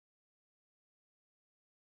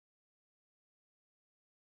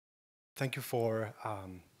Thank you for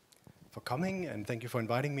coming, and thank you for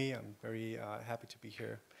inviting me. I'm very happy to be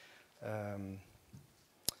here.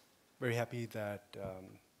 Very happy that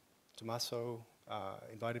Tommaso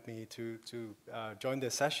invited me to join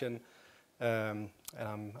this session, and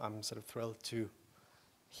I'm sort of thrilled to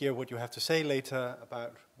hear what you have to say later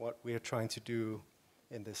about what we are trying to do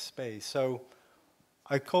in this space. So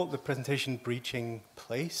I called the presentation Breaching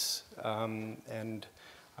Place, and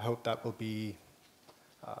I hope that will be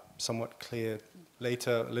somewhat clear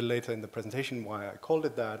later, a little later in the presentation, why I called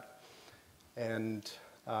it that. And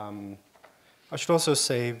I should also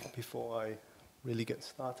say, before I really get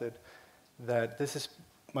started, that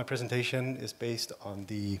my presentation is based on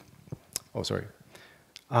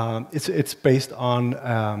it's based on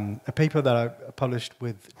a paper that I published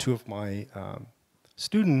with two of my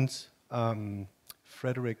students,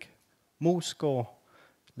 Frederik Mosgaard,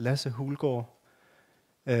 Lasse Hulgaard,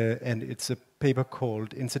 and it's a paper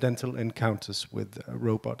called Incidental Encounters with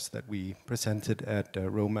Robots that we presented at the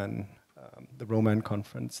Roman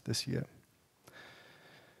conference this year.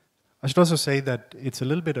 I should also say that it's a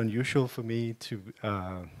little bit unusual for me to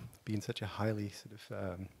be in such a highly sort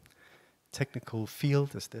of technical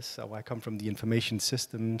field as this. So I come from the information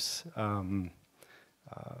systems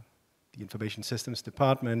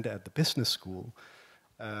department at the business school,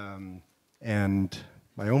 and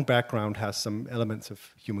my own background has some elements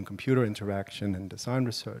of human-computer interaction and design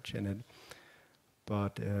research in it,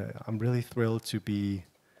 but I'm really thrilled to be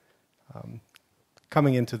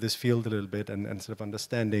coming into this field a little bit and sort of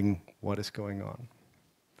understanding what is going on.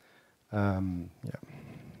 Yeah.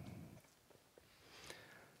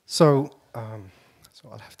 So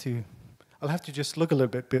I'll have to just look a little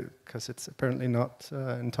bit because it's apparently not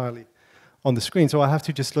entirely on the screen. So I'll have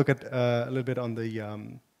to just look at a little bit on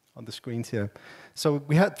the screens here. So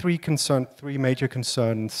we had three major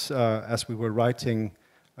concerns as we were writing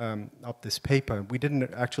up this paper. We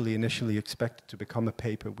didn't actually initially expect it to become a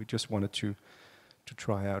paper. We just wanted to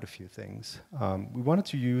try out a few things. We wanted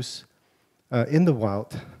to use in the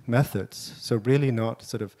wild methods, so really not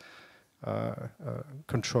sort of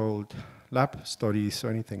controlled lab studies or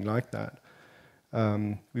anything like that.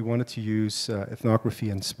 We wanted to use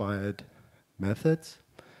ethnography-inspired methods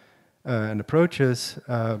and approaches,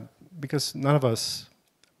 because none of us,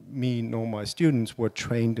 me nor my students, were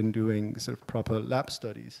trained in doing sort of proper lab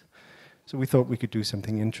studies. So we thought we could do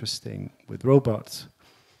something interesting with robots,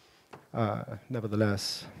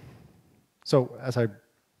 nevertheless. So as I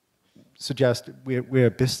suggest, we're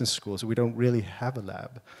a business school, so we don't really have a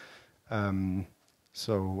lab.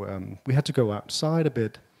 We had to go outside a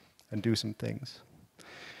bit and do some things.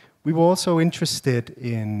 We were also interested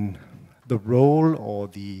in the role or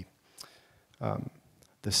the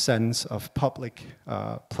sense of public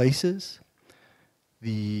places,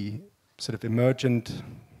 the sort of emergent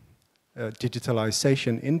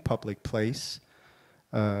digitalization in public place,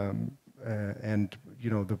 and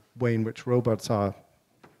the way in which robots are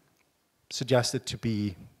suggested to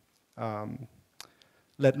be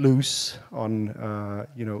let loose on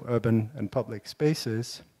urban and public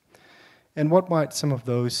spaces, and what might some of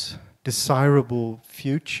those desirable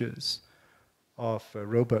futures of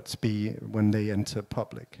robots be when they enter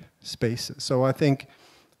public spaces. So I think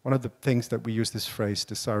one of the things that we use this phrase,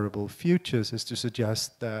 desirable futures, is to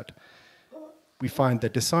suggest that we find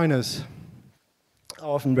that designers are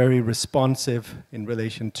often very responsive in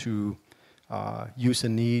relation to user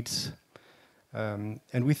needs. And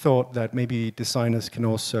we thought that maybe designers can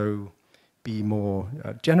also be more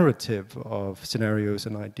generative of scenarios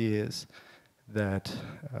and ideas that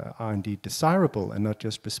are indeed desirable and not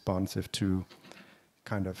just responsive to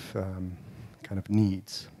kind of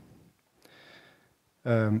needs.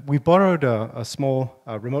 We borrowed a small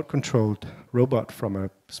remote-controlled robot from a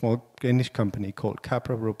small Danish company called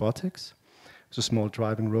Capra Robotics. It's a small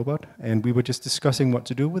driving robot, and we were just discussing what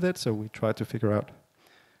to do with it, so we tried to figure out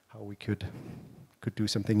how we could do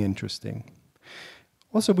something interesting.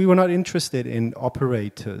 Also, we were not interested in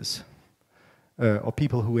operators or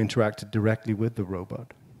people who interacted directly with the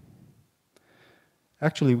robot.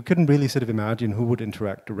 Actually, we couldn't really sort of imagine who would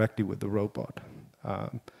interact directly with the robot.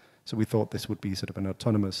 So we thought this would be sort of an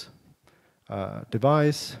autonomous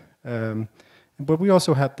device. But we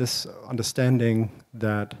also had this understanding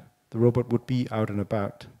that the robot would be out and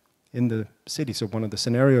about in the city. So one of the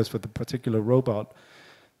scenarios for the particular robot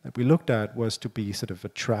that we looked at was to be sort of a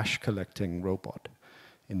trash collecting robot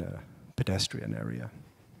in a pedestrian area.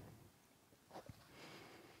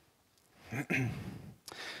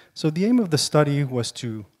 So the aim of the study was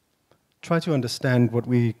to try to understand what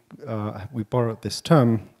we borrowed this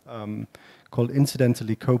term called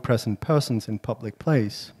incidentally co-present persons in public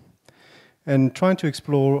place. and trying to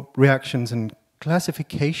explore reactions and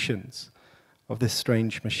classifications of this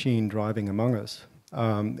strange machine driving among us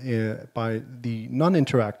by the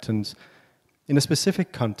non-interactants in a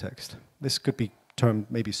specific context. This could be termed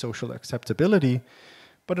maybe social acceptability,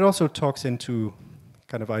 but it also talks into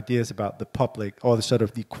kind of ideas about the public, or the sort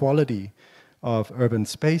of the quality of urban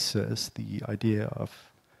spaces, the idea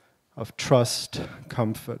of trust,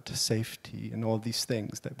 comfort, safety, and all these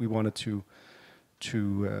things that we wanted to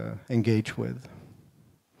engage with.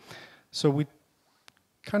 So we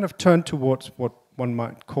kind of turned towards what one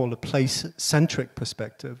might call a place-centric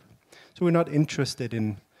perspective. So we're not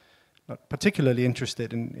particularly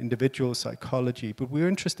interested in individual psychology, but we're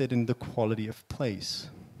interested in the quality of place.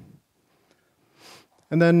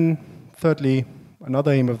 And then, thirdly,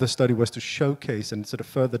 another aim of the study was to showcase and sort of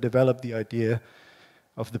further develop the idea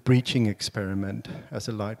of the breaching experiment as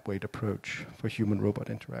a lightweight approach for human-robot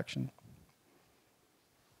interaction.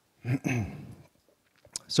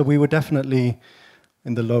 So we were definitely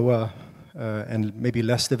in the lower and maybe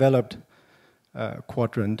less developed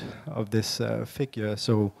quadrant of this figure.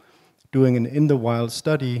 So doing an in-the-wild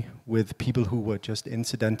study with people who were just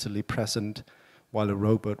incidentally present while a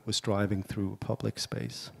robot was driving through a public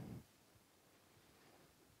space.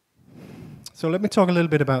 So let me talk a little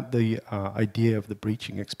bit about the idea of the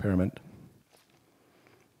breaching experiment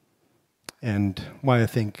and why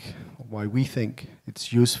we think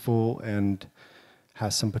it's useful and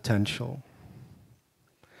has some potential.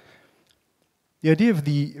 The idea of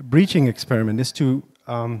the breaching experiment is to,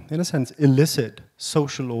 in a sense, elicit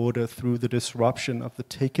social order through the disruption of the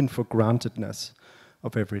taken-for-grantedness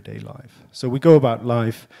of everyday life. So we go about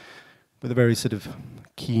life with a very sort of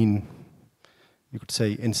keen, you could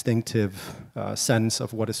say, instinctive sense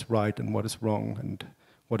of what is right and what is wrong, and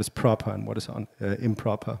what is proper and what is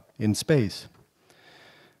improper in space.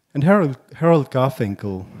 And Harold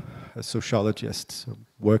Garfinkel, a sociologist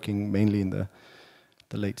working mainly in the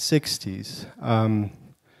late 60s,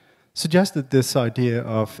 suggested this idea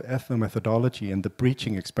of ethnomethodology, and the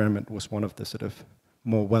breaching experiment was one of the sort of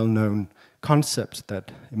more well-known concepts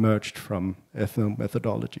that emerged from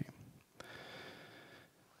ethnomethodology.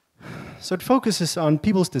 So it focuses on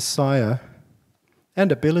people's desire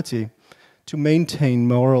and ability to maintain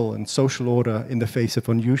moral and social order in the face of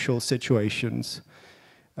unusual situations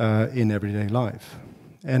in everyday life.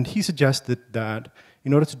 And he suggested that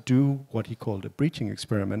in order to do what he called a breaching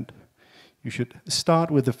experiment, you should start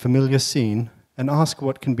with a familiar scene and ask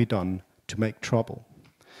what can be done to make trouble.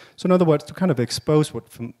 So in other words, to kind of expose what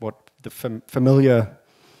the familiar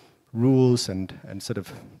rules and sort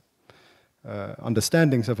of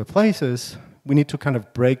understandings of a place is, we need to kind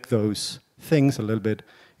of break those things a little bit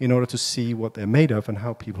in order to see what they're made of and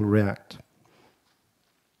how people react.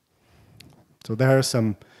 So there are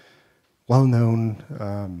some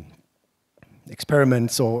well-known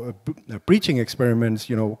experiments or breaching experiments.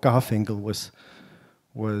 You know, Garfinkel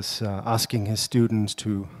was asking his students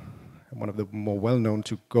to, one of the more well-known,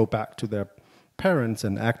 to go back to their parents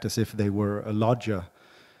and act as if they were a lodger,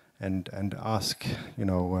 and ask,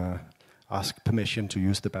 ask permission to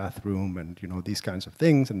use the bathroom, and these kinds of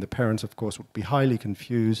things. And the parents, of course, would be highly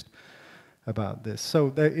confused about this.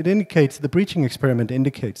 So it indicates, the breaching experiment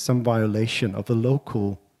indicates some violation of the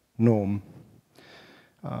local norm.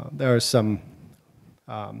 There are some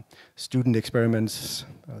student experiments,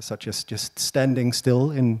 such as just standing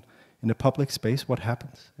still in a public space. What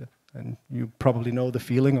happens? And you probably know the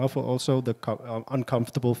feeling of, also the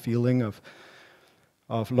uncomfortable feeling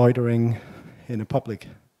of loitering in a public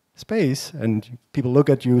space, and people look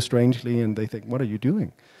at you strangely and they think, what are you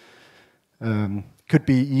doing? Could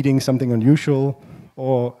be eating something unusual,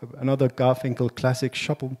 or another Garfinkel classic,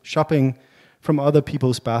 shopping from other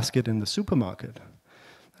people's basket in the supermarket.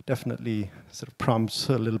 That definitely sort of prompts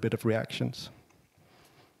a little bit of reactions.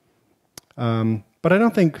 But I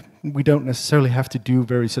don't think we don't necessarily have to do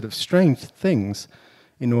very sort of strange things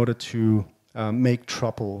in order to make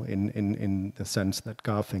trouble in the sense that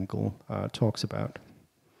Garfinkel talks about.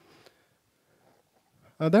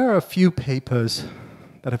 There are a few papers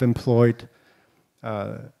that have employed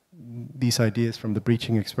these ideas from the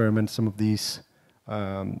breaching experiment, some of these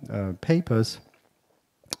papers,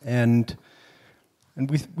 and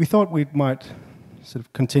we thought we might sort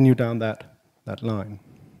of continue down that line.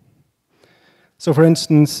 So, for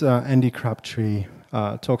instance, Andy Crabtree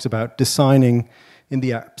talks about designing in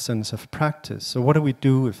the absence of practice. So what do we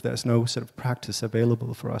do if there's no sort of practice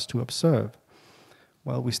available for us to observe?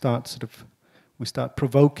 Well, we start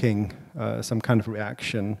provoking some kind of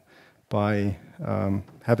reaction by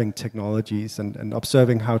having technologies and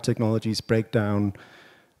observing how technologies break down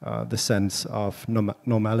the sense of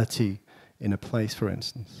normality in a place, for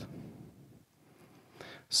instance.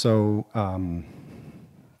 So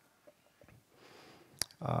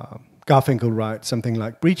Garfinkel writes something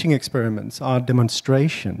like, breaching experiments are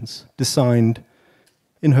demonstrations designed,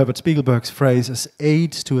 in Herbert Spiegelberg's phrase, as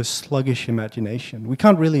aids to a sluggish imagination. We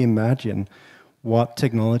can't really imagine what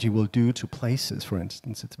technology will do to places, for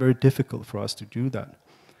instance. It's very difficult for us to do that.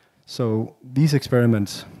 So these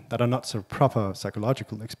experiments that are not sort of proper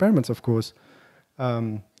psychological experiments, of course,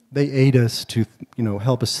 they aid us to,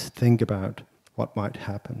 help us think about what might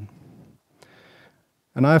happen.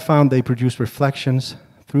 And I found they produce reflections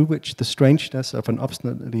through which the strangeness of an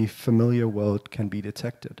obstinately familiar world can be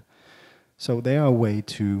detected. So they are a way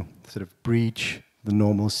to sort of breach the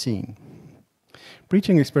normal scene.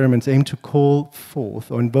 Breaching experiments aim to call forth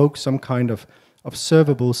or invoke some kind of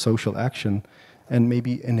observable social action and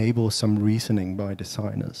maybe enable some reasoning by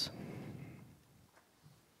designers.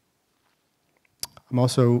 I'm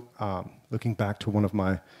also looking back to one of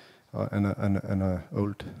my, an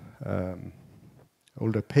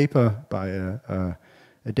older paper by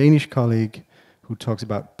a Danish colleague who talks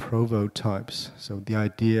about prototypes. So the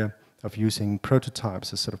idea of using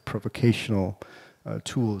prototypes as sort of provocational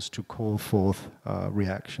tools to call forth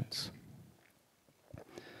reactions.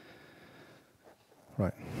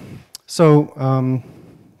 Right. So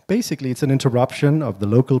basically it's an interruption of the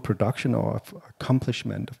local production or of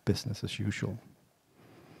accomplishment of business as usual.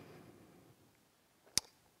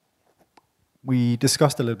 We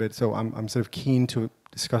discussed a little bit, so I'm sort of keen to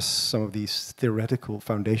discuss some of these theoretical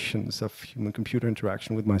foundations of human-computer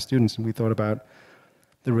interaction with my students, and we thought about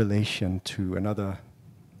the relation to another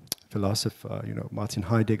philosopher, Martin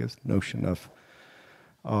Heidegger's notion of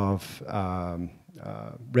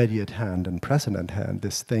ready at hand and present at hand,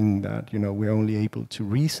 this thing that, we're only able to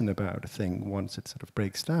reason about a thing once it sort of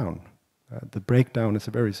breaks down. The breakdown is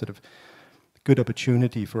a very sort of good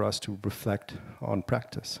opportunity for us to reflect on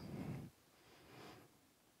practice.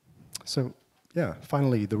 So, yeah,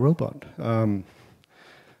 finally, the robot. There's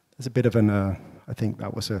a bit of an, I think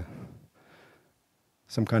that was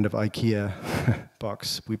some kind of IKEA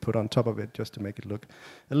box we put on top of it just to make it look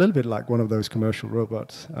a little bit like one of those commercial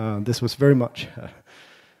robots. This was very much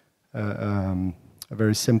a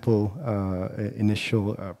very simple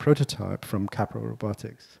initial prototype from Capra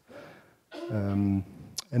Robotics. And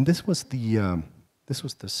this was the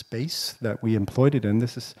space that we employed it in.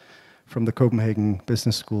 This is from the Copenhagen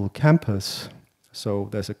Business School campus. So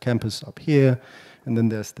there's a campus up here, and then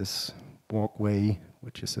there's this walkway,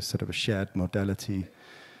 which is a sort of a shared modality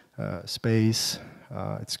space.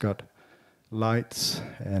 It's got lights,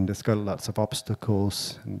 and it's got lots of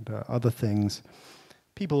obstacles and other things.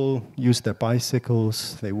 People use their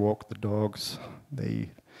bicycles, they walk the dogs. They're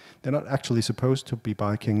not actually supposed to be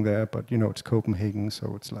biking there, but it's Copenhagen,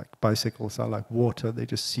 so it's like bicycles are like water, they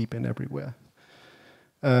just seep in everywhere.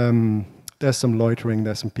 There's some loitering,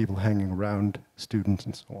 there's some people hanging around, students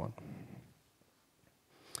and so on.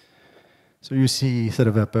 So you see sort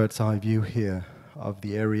of a bird's eye view here of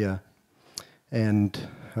the area. And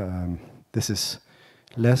this is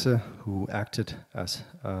Lasse, who acted as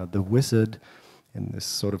the wizard in this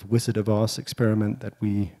sort of Wizard of Oz experiment that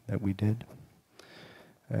we did.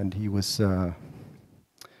 And he was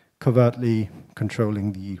covertly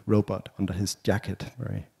controlling the robot under his jacket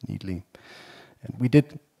very neatly. And we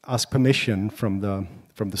did ask permission from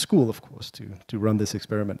the school, of course, to run this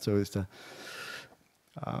experiment. So it's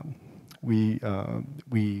we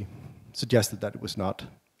suggested that it was not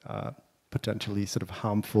potentially sort of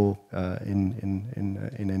harmful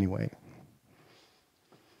in any way.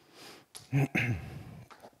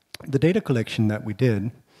 The data collection that we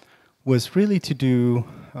did was really to do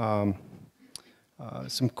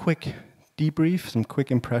some quick debrief, some quick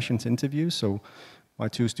impressions interviews. So my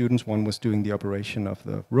two students, one was doing the operation of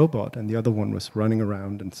the robot, and the other one was running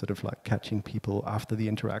around and sort of like catching people after the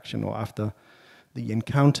interaction or after the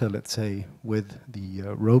encounter, let's say, with the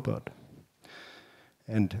robot,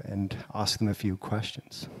 and ask them a few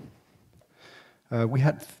questions. We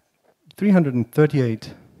had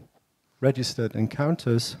 338 registered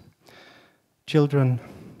encounters: children,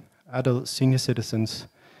 adults, senior citizens,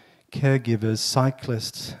 caregivers,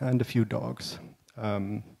 cyclists, and a few dogs,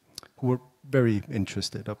 who were very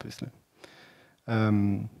interested, obviously.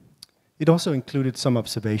 It also included some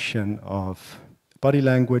observation of body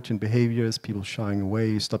language and behaviors, people shying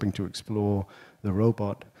away, stopping to explore the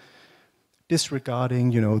robot,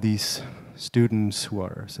 disregarding, these students who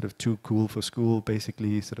are sort of too cool for school,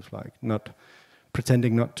 basically sort of like not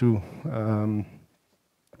pretending not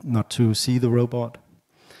to see the robot.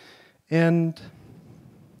 And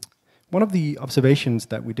one of the observations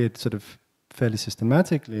that we did sort of fairly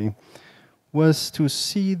systematically was to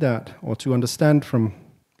see that, or to understand from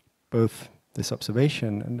both this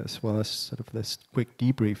observation, and as well as sort of this quick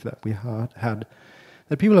debrief that we had,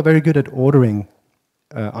 that people are very good at ordering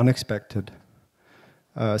unexpected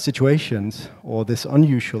situations or this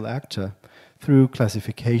unusual actor through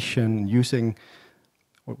classification, using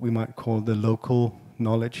what we might call the local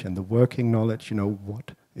knowledge and the working knowledge. You know,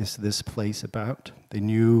 what is this place about? They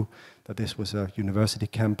knew that this was a university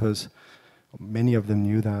campus. Many of them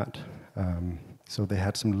knew that. So they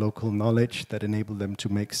had some local knowledge that enabled them to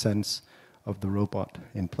make sense of the robot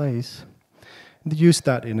in place. And they used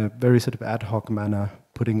that in a very sort of ad hoc manner,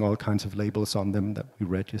 putting all kinds of labels on them that we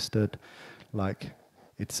registered, like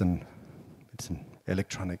it's an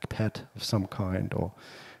electronic pet of some kind, or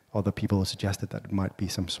other people suggested that it might be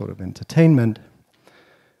some sort of entertainment.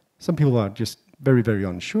 Some people are just very, very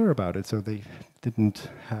unsure about it, so they didn't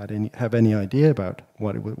have any idea about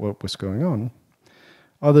what was going on.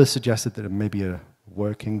 Others suggested that it may be a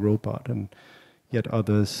working robot, and yet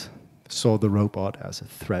others saw the robot as a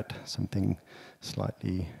threat, something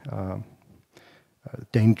slightly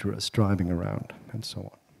dangerous driving around, and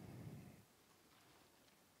so on.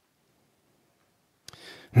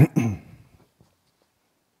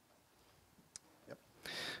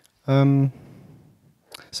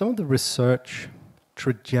 Some of the research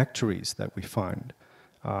trajectories that we find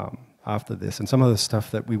after this, and some of the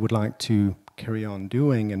stuff that we would like to carry on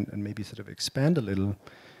doing and maybe sort of expand a little,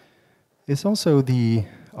 is also the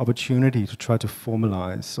opportunity to try to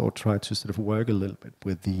formalize or try to sort of work a little bit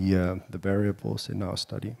with the variables in our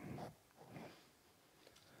study.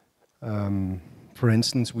 For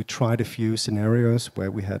instance, we tried a few scenarios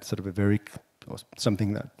where we had sort of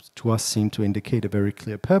something that to us seemed to indicate a very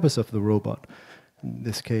clear purpose of the robot. In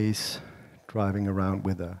this case, driving around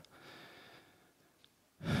with a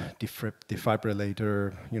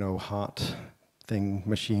defibrillator, heart thing,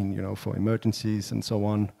 machine, for emergencies and so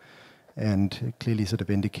on, and clearly sort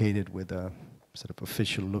of indicated with a sort of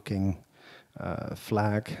official-looking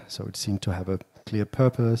flag, so it seemed to have a clear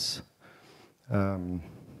purpose.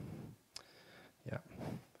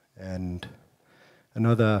 And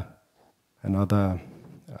another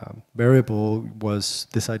variable was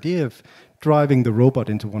this idea of driving the robot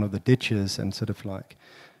into one of the ditches and sort of like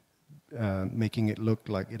making it look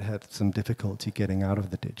like it had some difficulty getting out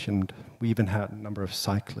of the ditch. And we even had a number of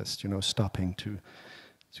cyclists, stopping to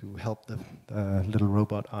help the little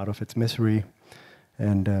robot out of its misery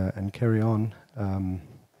and carry on.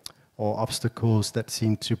 Or obstacles that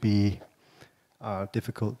seemed to be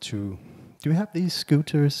difficult to... Do we have these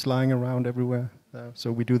scooters lying around everywhere?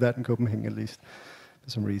 So we do that in Copenhagen, at least, for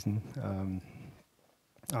some reason.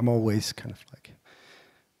 I'm always kind of like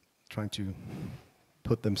trying to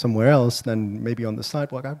put them somewhere else than maybe on the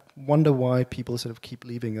sidewalk. I wonder why people sort of keep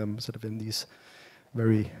leaving them sort of in these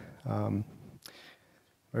very,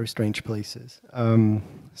 very strange places.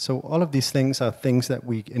 So all of these things are things that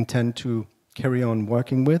we intend to carry on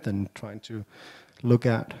working with and trying to look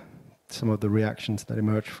at some of the reactions that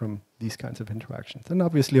emerge from these kinds of interactions. And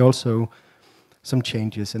obviously also some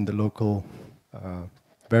changes in the local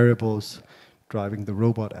variables. Driving the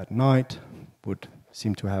robot at night would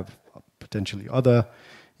seem to have potentially other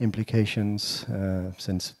implications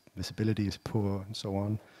since visibility is poor and so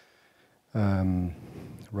on,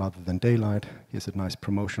 rather than daylight. Here's a nice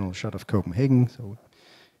promotional shot of Copenhagen, so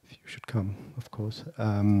if you should come, of course.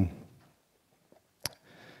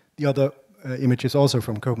 The other image is also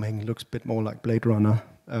from Copenhagen. It looks a bit more like Blade Runner,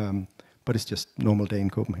 but it's just normal day in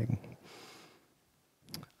Copenhagen.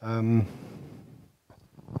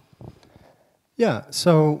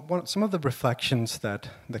 So some of the reflections that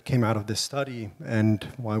came out of this study and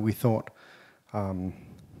why we thought, why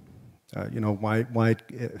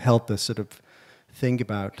it helped us sort of think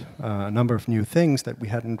about a number of new things that we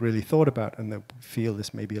hadn't really thought about and that we feel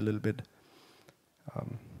is maybe a little bit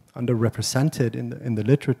underrepresented in the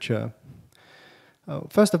literature.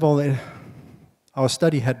 First of all, our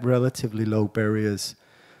study had relatively low barriers,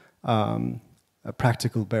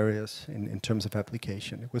 practical barriers in terms of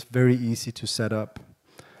application. It was very easy to set up.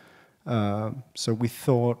 So we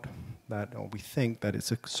thought that, or we think that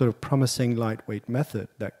it's a sort of promising lightweight method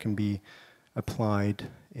that can be applied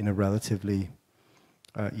in a relatively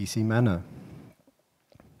easy manner.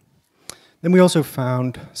 Then we also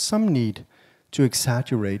found some need to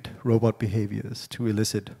exaggerate robot behaviors to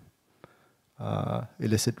elicit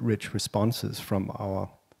rich responses from our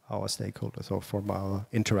stakeholders or from our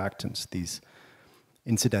interactants, these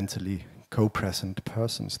incidentally co-present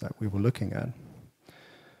persons that we were looking at.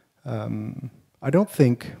 I don't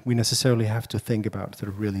think we necessarily have to think about sort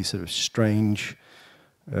of really sort of strange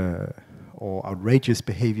or outrageous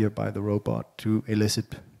behavior by the robot to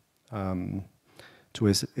elicit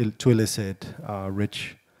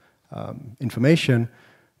rich information,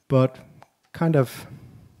 but kind of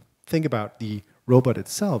think about the robot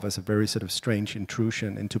itself as a very sort of strange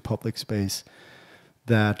intrusion into public space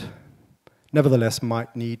that nevertheless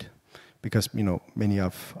might need, because many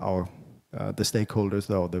of our the stakeholders,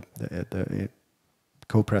 or the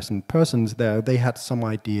co-present persons there, they had some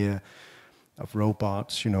idea of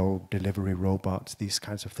robots, delivery robots, these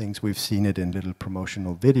kinds of things. We've seen it in little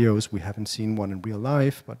promotional videos. We haven't seen one in real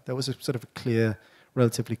life, but there was a sort of a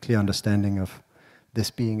relatively clear understanding of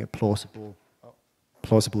this being a plausible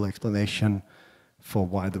explanation for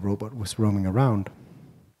why the robot was roaming around.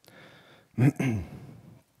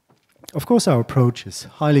 Of course, our approach is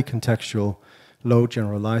highly contextual, low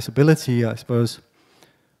generalizability, I suppose,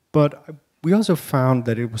 but we also found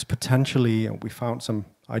that it was potentially, we found some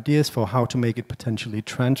ideas for how to make it potentially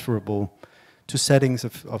transferable to settings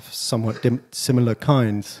of somewhat similar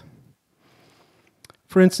kinds.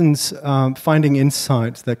 For instance, finding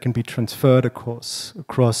insights that can be transferred across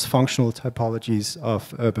functional typologies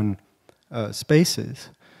of urban spaces,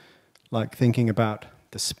 like thinking about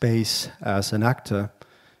the space as an actor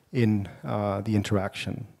in the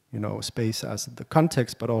interaction, space as the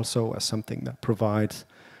context, but also as something that provides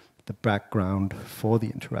the background for the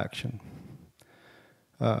interaction.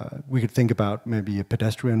 We could think about maybe a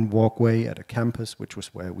pedestrian walkway at a campus, which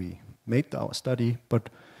was where we made our study, but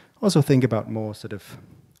also think about more sort of,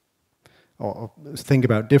 or think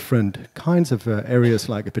about different kinds of areas,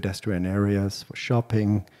 like a pedestrian areas for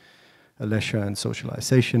shopping, a leisure and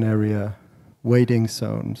socialization area, waiting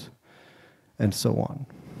zones, and so on.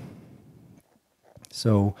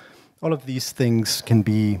 So all of these things can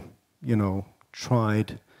be,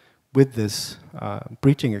 tried with this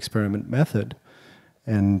breaching experiment method,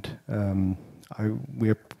 and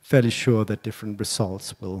we're fairly sure that different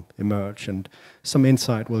results will emerge, and some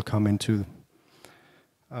insight will come into.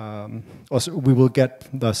 Also, we will get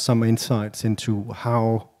thus some insights into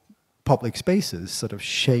how public spaces sort of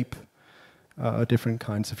shape different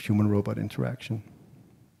kinds of human-robot interaction.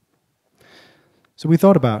 So we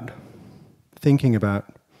thought about thinking about,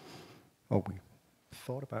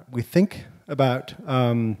 we think about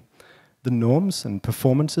the norms and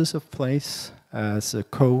performances of place as a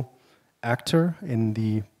co-actor in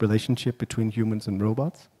the relationship between humans and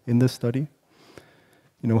robots in this study.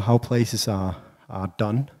 How places are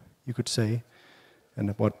done, you could say,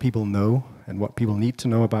 and what people know and what people need to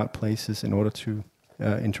know about places in order to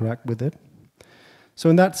interact with it. So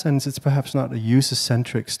in that sense, it's perhaps not a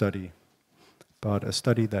user-centric study, but a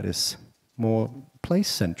study that is more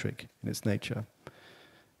place-centric in its nature,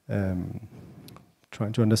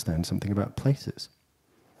 trying to understand something about places.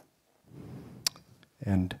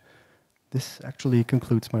 And this actually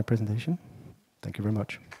concludes my presentation. Thank you very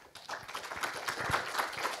much.